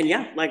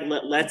yeah, like,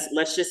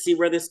 let's just see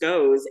where this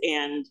goes.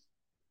 And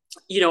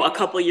a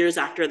couple years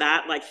after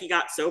that, like, he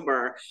got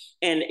sober,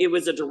 and it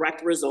was a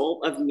direct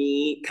result of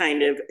me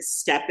kind of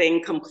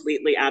stepping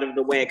completely out of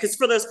the way, because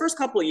for those first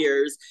couple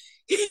years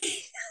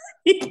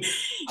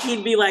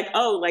he'd be like,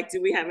 oh, like, do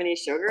we have any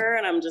sugar?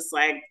 And I'm just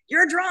like,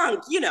 you're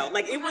drunk,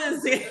 like, it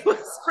was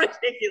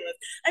ridiculous.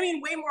 I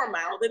mean, way more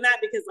mild than that,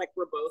 because like,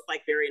 we're both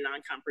like very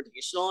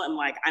non-confrontational, and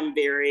like, I'm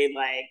very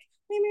like,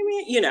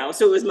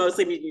 so it was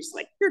mostly me just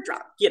like, you're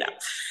drunk,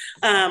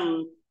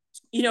 um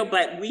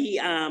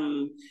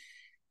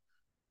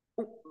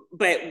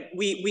but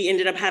we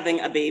ended up having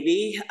a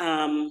baby,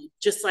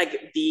 just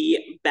like the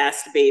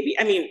best baby.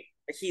 I mean,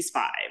 he's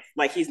 5,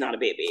 like, he's not a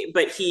baby,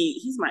 but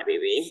he's my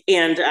baby.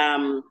 And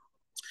and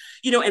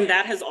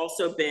that has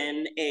also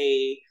been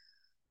a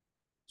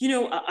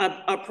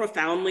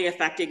profoundly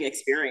affecting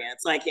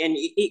experience. Like, and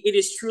it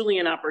is truly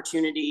an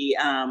opportunity,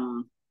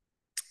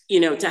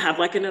 to have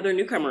like another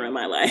newcomer in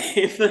my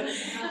life.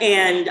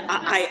 And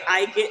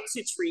I get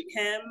to treat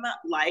him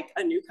like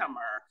a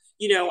newcomer.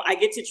 I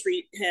get to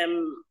treat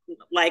him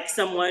like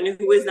someone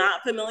who is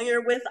not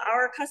familiar with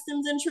our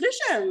customs and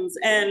traditions.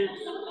 And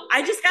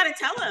I just got to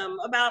tell him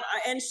about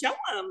and show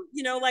him,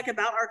 like,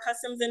 about our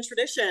customs and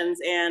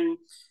traditions. And,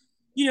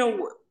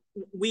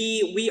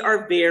 we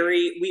are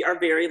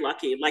very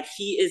lucky. Like,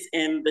 he is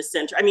in the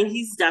center. I mean,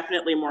 he's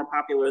definitely more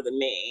popular than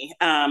me.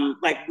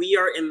 Like, we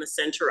are in the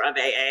center of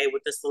AA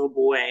with this little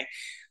boy.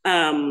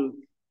 And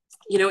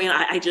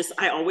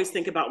I always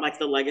think about like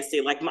the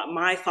legacy. Like,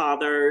 my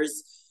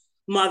father's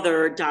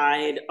mother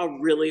died a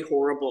really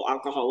horrible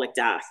alcoholic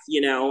death,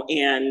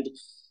 and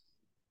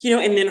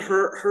then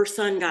her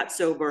son got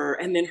sober,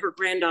 and then her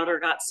granddaughter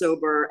got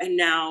sober, and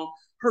now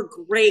her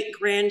great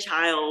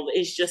grandchild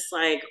is just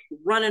like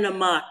running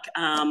amok,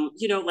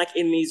 like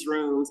in these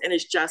rooms, and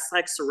it's just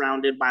like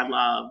surrounded by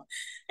love.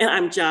 And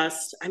I'm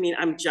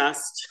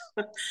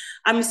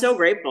so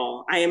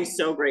grateful. I am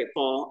so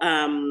grateful.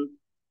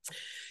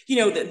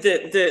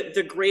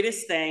 The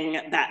greatest thing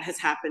that has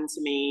happened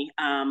to me,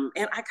 and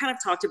I kind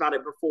of talked about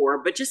it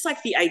before, but just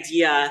like the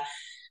idea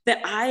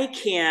that I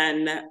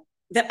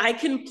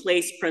can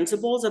place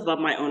principles above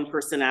my own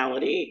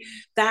personality,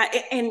 that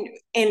and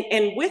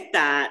with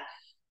that,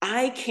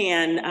 I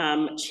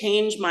can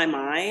change my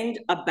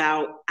mind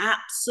about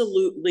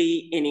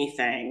absolutely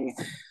anything.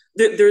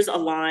 There's a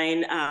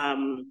line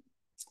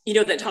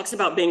that talks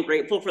about being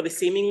grateful for the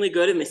seemingly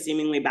good and the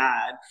seemingly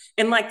bad.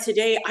 And like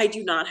today, I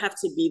do not have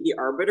to be the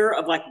arbiter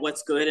of like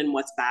what's good and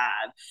what's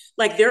bad.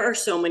 Like there are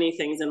so many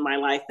things in my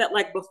life that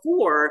like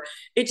before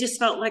it just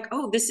felt like,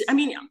 oh, this, I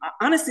mean,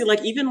 honestly,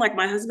 like even like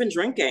my husband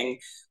drinking,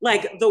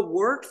 like the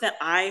work that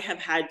I have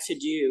had to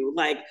do,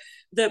 like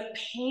the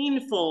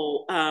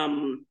painful,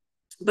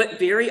 but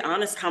very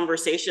honest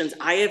conversations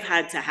I have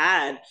had to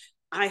have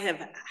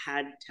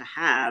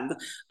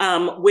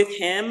with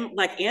him,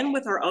 like, and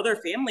with our other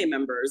family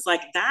members.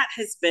 That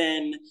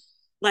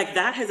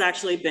has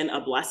actually been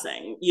a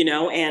blessing,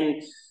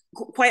 and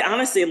quite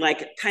honestly,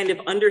 like, kind of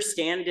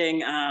understanding.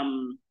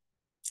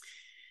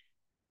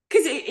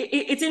 Because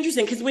it's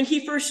interesting. Because when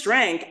he first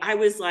drank, I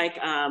was like,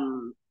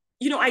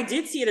 I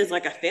did see it as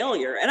like a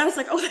failure, and I was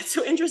like, oh, that's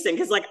so interesting.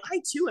 Because like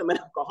I too am an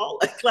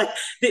alcoholic. Like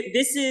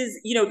this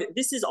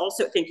is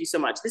also, thank you so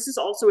much. This is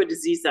also a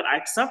disease that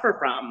I suffer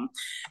from,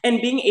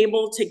 and being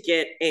able to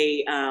get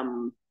a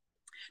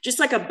just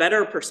like a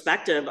better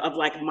perspective of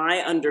like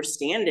my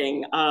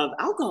understanding of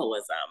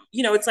alcoholism.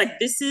 It's like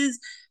this is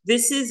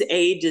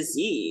a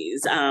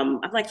disease. I'm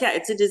like, yeah,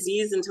 it's a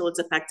disease until it's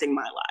affecting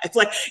my life.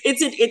 Like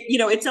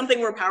it's something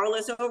we're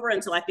powerless over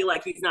until I feel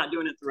like he's not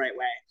doing it the right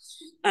way.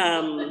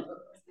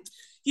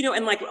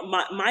 And like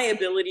my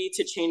ability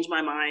to change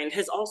my mind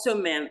has also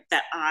meant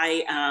that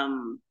I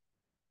am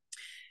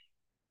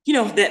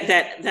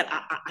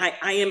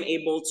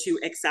able to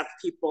accept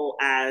people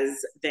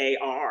as they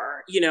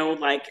are,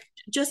 like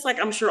just like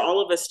I'm sure all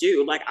of us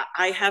do. Like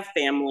I have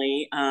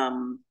family,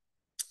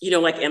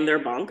 like and they're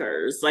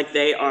bonkers, like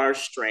they are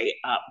straight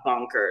up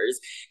bonkers.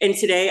 And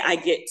today I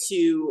get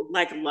to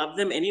like love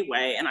them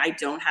anyway. And I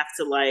don't have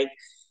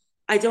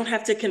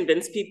to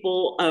convince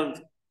people of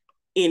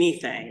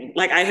anything.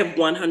 Like I have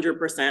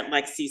 100%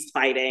 like ceased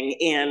fighting.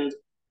 And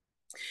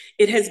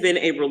it has been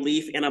a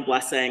relief and a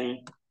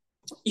blessing.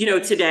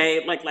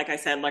 Today, like I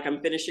said, like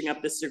I'm finishing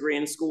up this degree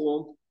in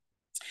school,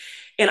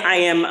 and I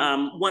am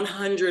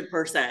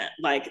 100%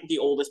 like the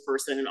oldest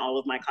person in all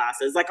of my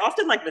classes, like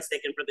often like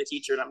mistaken for the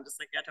teacher, and I'm just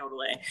like, yeah,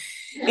 totally.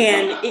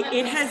 And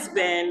it has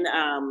been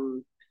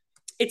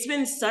it's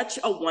been such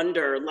a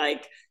wonder,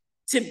 like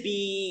to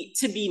be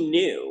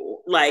new.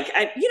 Like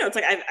it's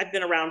like I've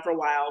been around for a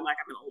while, like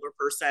I'm an older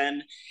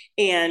person,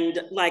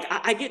 and like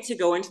I get to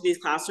go into these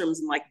classrooms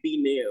and like be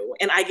new,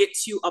 and I get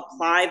to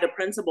apply the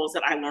principles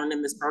that I learned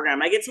in this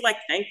program. I get to like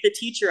thank the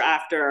teacher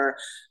after.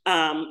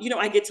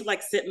 I get to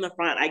like sit in the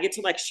front, I get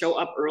to like show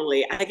up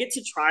early, I get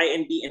to try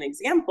and be an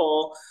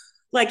example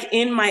like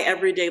in my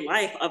everyday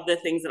life of the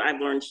things that I've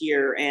learned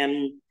here.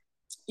 And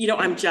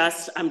I'm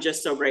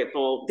just so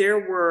grateful.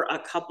 There were a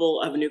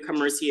couple of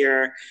newcomers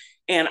here,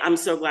 and I'm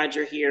so glad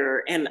you're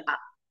here. And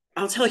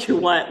I'll tell you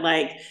what,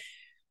 like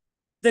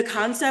the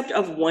concept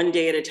of one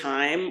day at a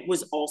time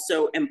was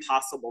also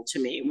impossible to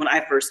me when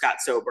I first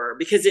got sober,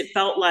 because it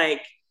felt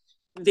like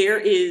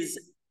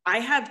I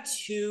have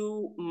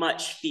too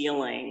much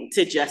feeling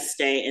to just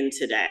stay in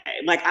today.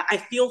 Like I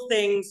feel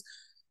things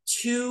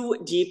too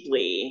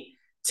deeply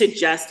to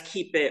just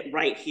keep it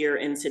right here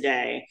in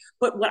today.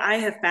 But what I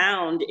have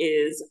found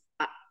is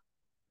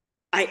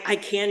I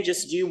can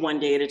just do one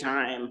day at a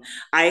time.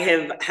 I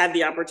have had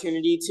the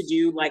opportunity to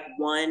do like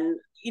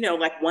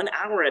like 1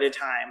 hour at a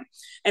time.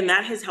 And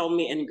that has held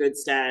me in good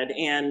stead.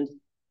 And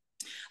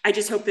I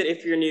just hope that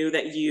if you're new,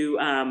 that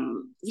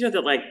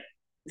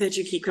that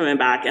you keep coming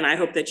back. And I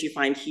hope that you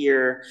find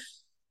here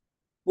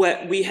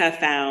what we have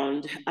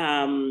found.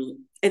 And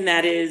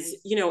that is,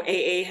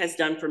 AA has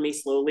done for me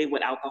slowly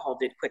what alcohol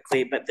did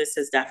quickly, but this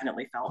has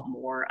definitely felt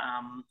more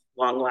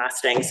long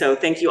lasting. So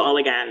thank you all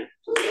again.